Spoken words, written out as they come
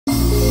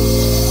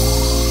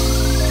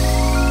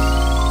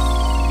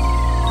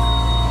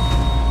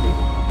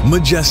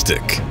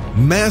Majestic,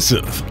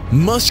 Massive,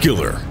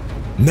 Muscular.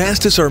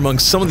 Mastiffs are among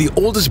some of the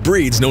oldest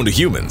breeds known to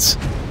humans.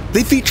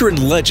 They feature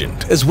in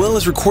legend as well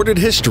as recorded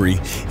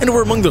history and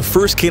were among the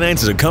first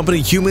canines that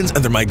accompany humans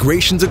on their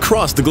migrations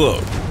across the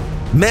globe.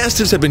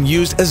 Mastiffs have been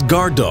used as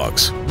guard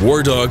dogs,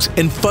 war dogs,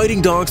 and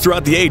fighting dogs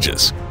throughout the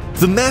ages.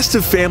 The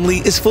Mastiff family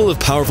is full of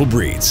powerful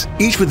breeds,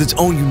 each with its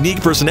own unique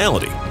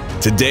personality.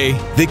 Today,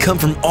 they come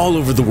from all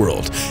over the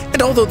world,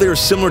 and although they are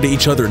similar to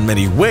each other in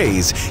many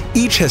ways,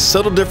 each has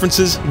subtle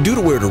differences due to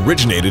where it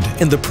originated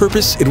and the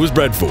purpose it was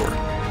bred for.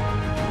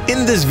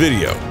 In this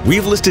video,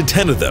 we've listed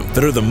 10 of them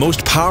that are the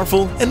most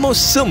powerful and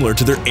most similar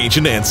to their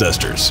ancient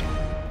ancestors.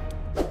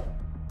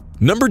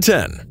 Number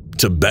 10.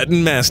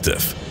 Tibetan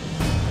Mastiff.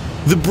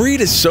 The breed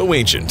is so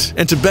ancient,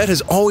 and Tibet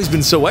has always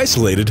been so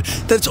isolated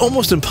that it's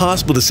almost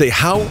impossible to say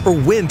how or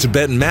when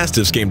Tibetan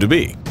Mastiffs came to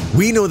be.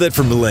 We know that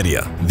for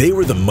millennia, they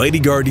were the mighty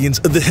guardians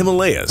of the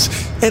Himalayas,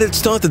 and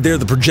it's thought that they're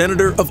the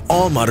progenitor of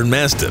all modern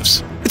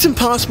Mastiffs. It's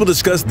impossible to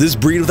discuss this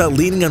breed without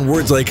leaning on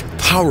words like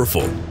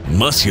powerful,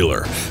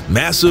 muscular,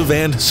 massive,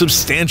 and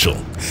substantial.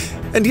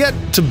 And yet,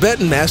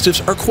 Tibetan Mastiffs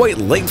are quite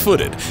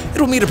light-footed and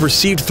will meet a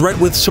perceived threat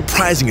with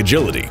surprising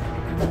agility.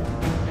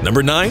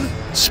 Number 9.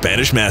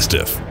 Spanish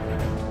Mastiff.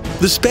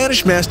 The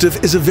Spanish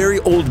Mastiff is a very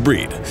old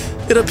breed.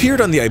 It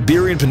appeared on the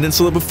Iberian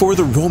Peninsula before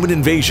the Roman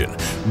invasion,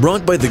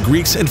 brought by the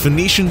Greeks and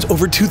Phoenicians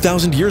over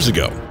 2,000 years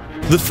ago.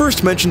 The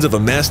first mentions of a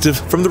Mastiff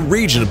from the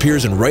region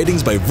appears in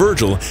writings by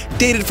Virgil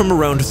dated from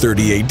around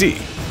 30 AD.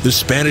 The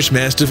Spanish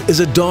Mastiff is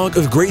a dog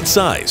of great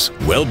size,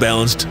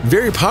 well-balanced,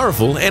 very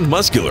powerful, and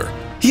muscular.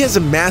 He has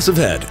a massive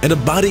head and a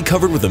body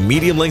covered with a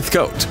medium-length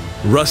coat.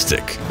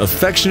 Rustic,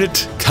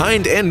 affectionate,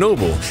 kind, and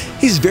noble,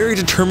 he's very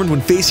determined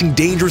when facing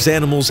dangerous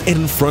animals and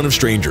in front of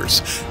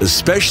strangers,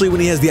 especially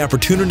when he has the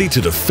opportunity to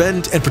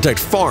defend and protect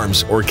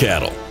farms or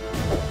cattle.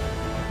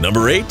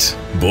 Number 8.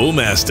 Bull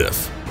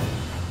Mastiff.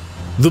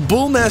 The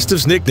Bull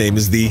Mastiff's nickname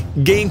is the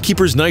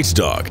Gamekeeper's Knight's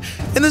Dog,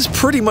 and this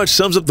pretty much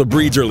sums up the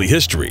breed's early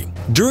history.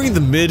 During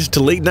the mid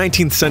to late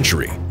 19th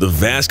century, the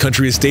vast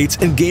country estates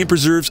and game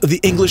preserves of the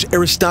English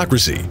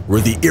aristocracy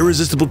were the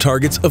irresistible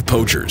targets of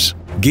poachers.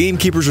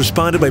 Gamekeepers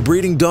responded by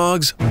breeding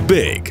dogs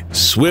big,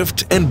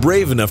 swift, and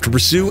brave enough to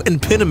pursue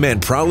and pin a man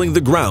prowling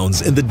the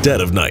grounds in the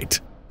dead of night.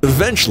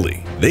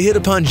 Eventually, they hit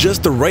upon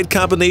just the right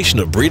combination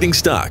of breeding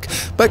stock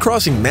by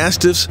crossing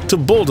Mastiffs to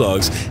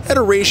Bulldogs at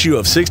a ratio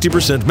of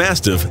 60%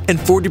 Mastiff and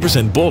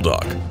 40%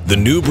 Bulldog. The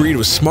new breed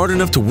was smart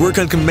enough to work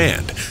on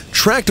command,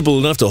 tractable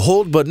enough to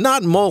hold but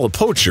not maul a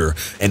poacher,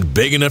 and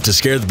big enough to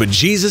scare the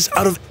bejesus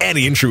out of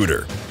any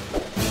intruder.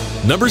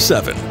 Number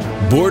 7.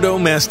 Bordeaux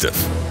Mastiff.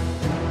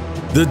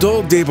 The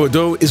Dog de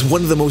Bordeaux is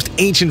one of the most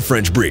ancient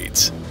French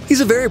breeds. He's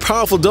a very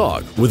powerful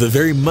dog with a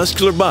very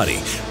muscular body,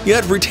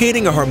 yet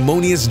retaining a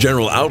harmonious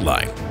general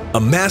outline. A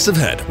massive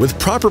head with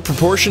proper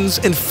proportions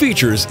and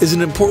features is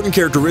an important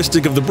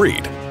characteristic of the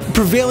breed. The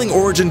prevailing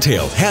origin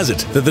tale has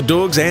it that the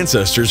dog's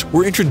ancestors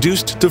were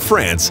introduced to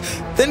France,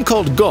 then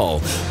called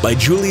Gaul, by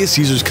Julius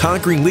Caesar's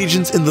conquering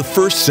legions in the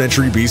 1st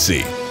century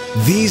BC.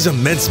 These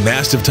immense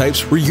Mastiff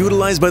types were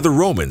utilized by the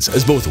Romans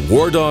as both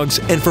war dogs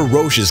and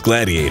ferocious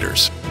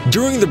gladiators.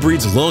 During the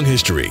breed's long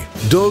history,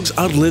 dogs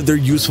outlived their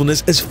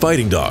usefulness as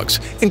fighting dogs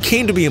and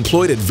came to be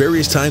employed at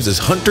various times as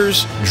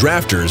hunters,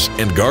 drafters,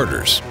 and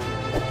guarders.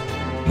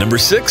 Number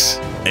 6.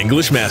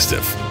 English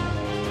Mastiff.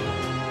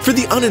 For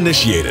the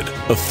uninitiated,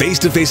 a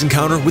face-to-face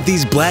encounter with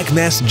these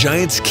black-masked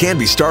giants can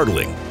be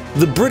startling.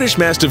 The British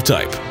Mastiff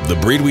type, the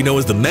breed we know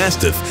as the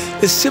Mastiff,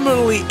 is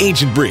similarly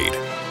ancient breed.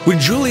 When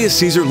Julius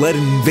Caesar led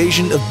an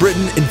invasion of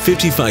Britain in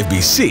 55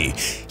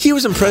 BC, he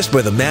was impressed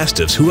by the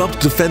Mastiffs who helped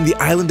defend the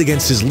island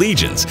against his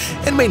legions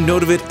and made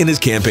note of it in his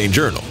campaign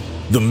journal.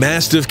 The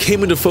Mastiff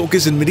came into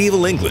focus in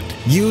medieval England,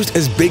 used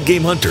as big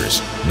game hunters,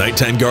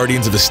 nighttime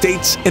guardians of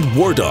estates, and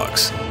war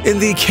dogs. In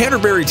the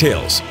Canterbury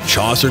Tales,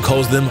 Chaucer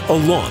calls them a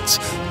launce,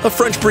 a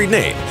French breed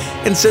name,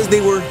 and says they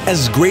were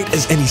as great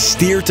as any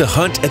steer to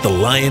hunt at the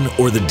lion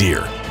or the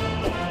deer.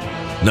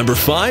 Number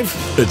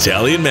 5.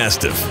 Italian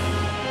Mastiff.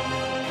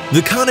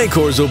 The Cane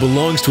Corso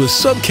belongs to a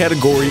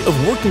subcategory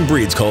of working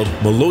breeds called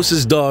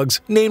Molossus dogs,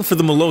 named for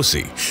the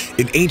Molossi,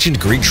 an ancient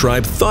Greek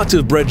tribe thought to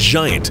have bred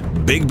giant,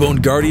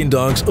 big-boned guardian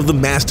dogs of the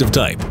Mastiff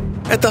type.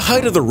 At the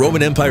height of the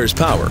Roman Empire's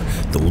power,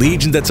 the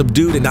legion that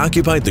subdued and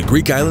occupied the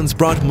Greek islands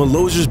brought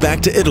Molossers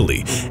back to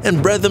Italy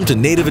and bred them to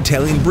native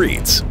Italian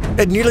breeds.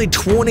 At nearly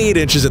 28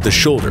 inches at the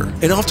shoulder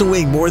and often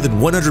weighing more than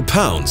 100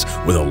 pounds,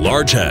 with a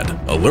large head,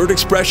 alert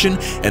expression,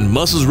 and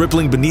muscles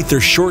rippling beneath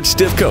their short,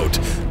 stiff coat,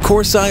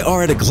 Corsi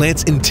are at a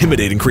glance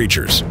intimidating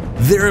creatures.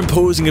 Their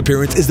imposing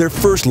appearance is their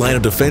first line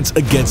of defense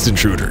against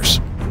intruders.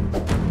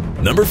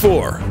 Number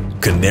 4.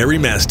 Canary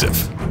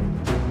Mastiff.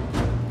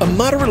 A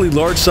moderately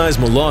large-sized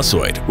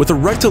molossoid with a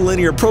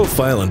rectilinear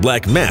profile and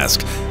black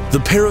mask, the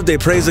Perro de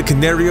Presa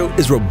Canario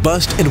is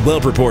robust and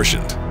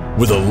well-proportioned.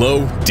 With a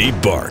low, deep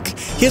bark,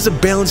 he has a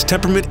balanced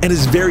temperament and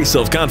is very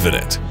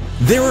self-confident.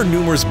 There are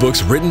numerous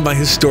books written by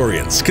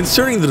historians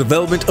concerning the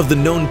development of the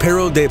known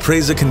Perro de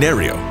Presa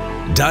Canario.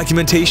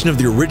 Documentation of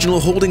the original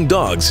holding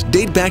dogs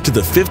date back to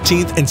the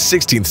 15th and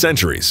 16th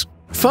centuries.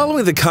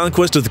 Following the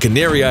conquest of the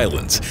Canary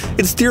Islands,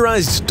 it's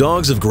theorized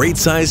dogs of great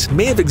size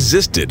may have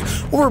existed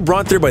or were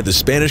brought there by the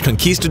Spanish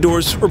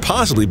conquistadors or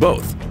possibly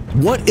both.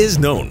 What is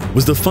known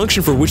was the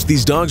function for which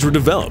these dogs were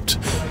developed: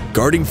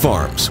 guarding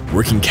farms,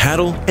 working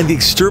cattle, and the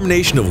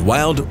extermination of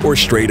wild or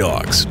stray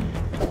dogs.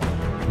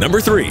 Number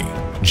 3.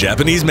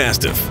 Japanese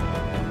Mastiff.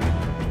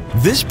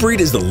 This breed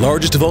is the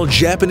largest of all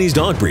Japanese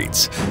dog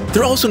breeds.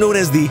 They're also known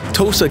as the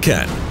Tosa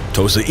Ken,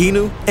 Tosa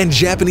Inu, and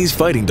Japanese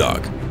Fighting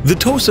Dog. The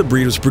Tosa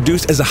breed was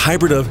produced as a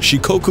hybrid of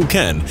Shikoku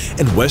Ken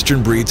and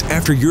Western breeds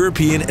after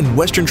European and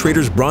Western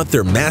traders brought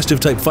their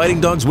Mastiff-type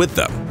fighting dogs with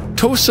them.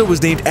 Tosa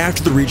was named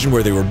after the region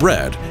where they were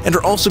bred and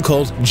are also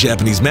called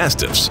Japanese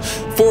Mastiffs,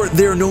 for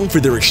they are known for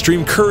their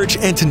extreme courage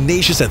and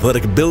tenacious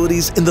athletic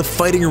abilities in the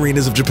fighting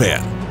arenas of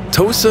Japan.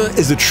 Tosa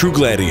is a true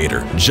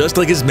gladiator, just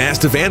like his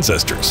Mastiff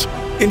ancestors.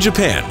 In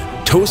Japan,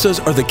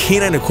 Tosas are the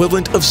canine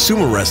equivalent of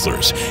sumo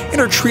wrestlers and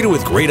are treated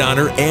with great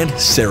honor and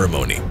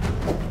ceremony.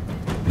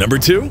 Number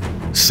 2.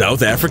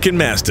 South African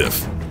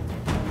Mastiff.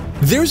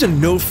 There's a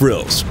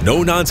no-frills,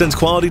 no-nonsense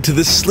quality to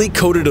this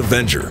sleek-coated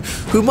Avenger,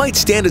 who might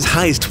stand as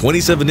high as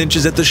 27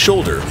 inches at the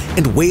shoulder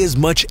and weigh as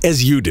much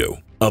as you do.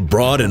 A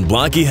broad and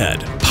blocky head,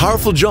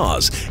 powerful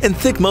jaws, and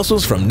thick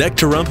muscles from neck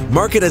to rump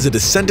mark it as a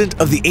descendant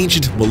of the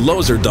ancient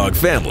Malloser dog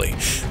family,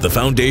 the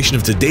foundation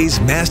of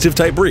today's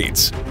Mastiff-type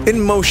breeds. In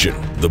motion,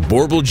 the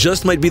Boerboel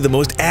just might be the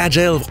most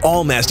agile of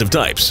all Mastiff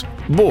types.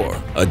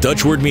 Boer, a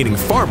Dutch word meaning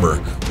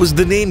farmer, was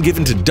the name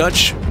given to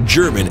Dutch,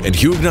 German, and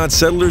Huguenot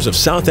settlers of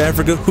South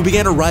Africa who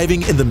began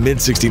arriving in the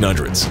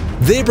mid-1600s.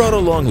 They brought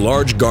along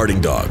large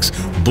guarding dogs,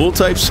 bull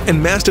types,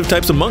 and Mastiff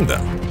types among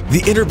them.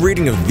 The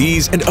interbreeding of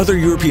these and other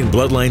European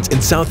bloodlines in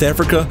South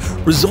Africa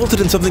resulted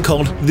in something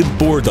called the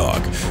Boer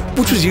dog,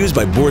 which was used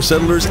by Boer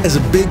settlers as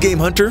a big game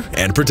hunter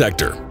and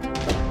protector.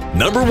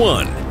 Number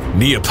 1.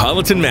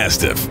 Neapolitan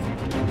Mastiff.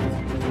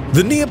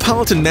 The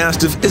Neapolitan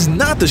Mastiff is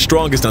not the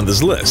strongest on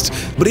this list,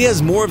 but he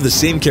has more of the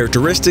same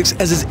characteristics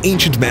as his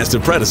ancient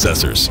Mastiff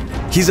predecessors.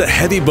 He's a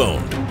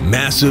heavy-boned,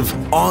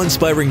 massive,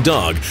 awe-inspiring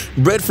dog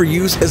bred for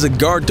use as a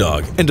guard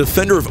dog and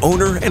defender of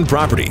owner and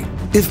property.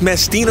 If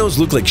Mastinos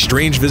look like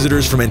strange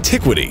visitors from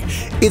antiquity,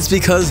 it's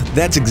because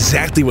that's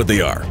exactly what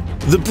they are.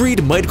 The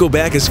breed might go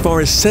back as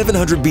far as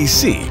 700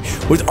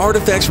 BC, with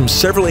artifacts from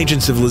several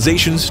ancient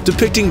civilizations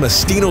depicting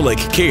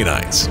Mastino-like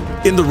canines.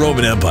 In the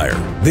Roman Empire,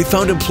 they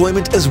found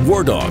employment as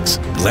war dogs,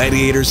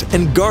 gladiators,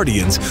 and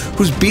guardians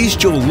whose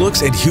bestial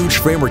looks and huge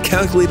frame were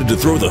calculated to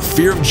throw the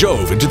fear of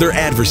Jove into their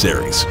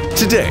adversaries.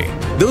 Today,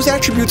 those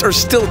attributes are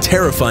still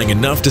terrifying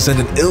enough to send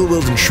an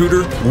ill-willed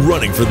intruder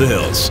running for the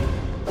hills.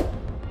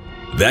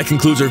 That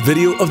concludes our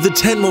video of the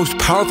 10 most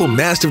powerful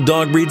Mastiff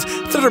dog breeds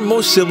that are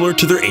most similar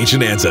to their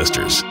ancient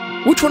ancestors.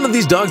 Which one of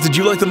these dogs did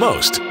you like the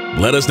most?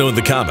 Let us know in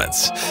the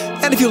comments.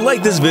 And if you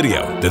like this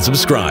video, then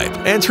subscribe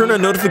and turn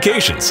on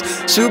notifications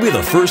so you'll be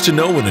the first to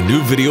know when a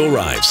new video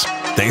arrives.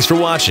 Thanks for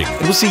watching,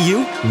 and we'll see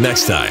you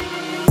next time.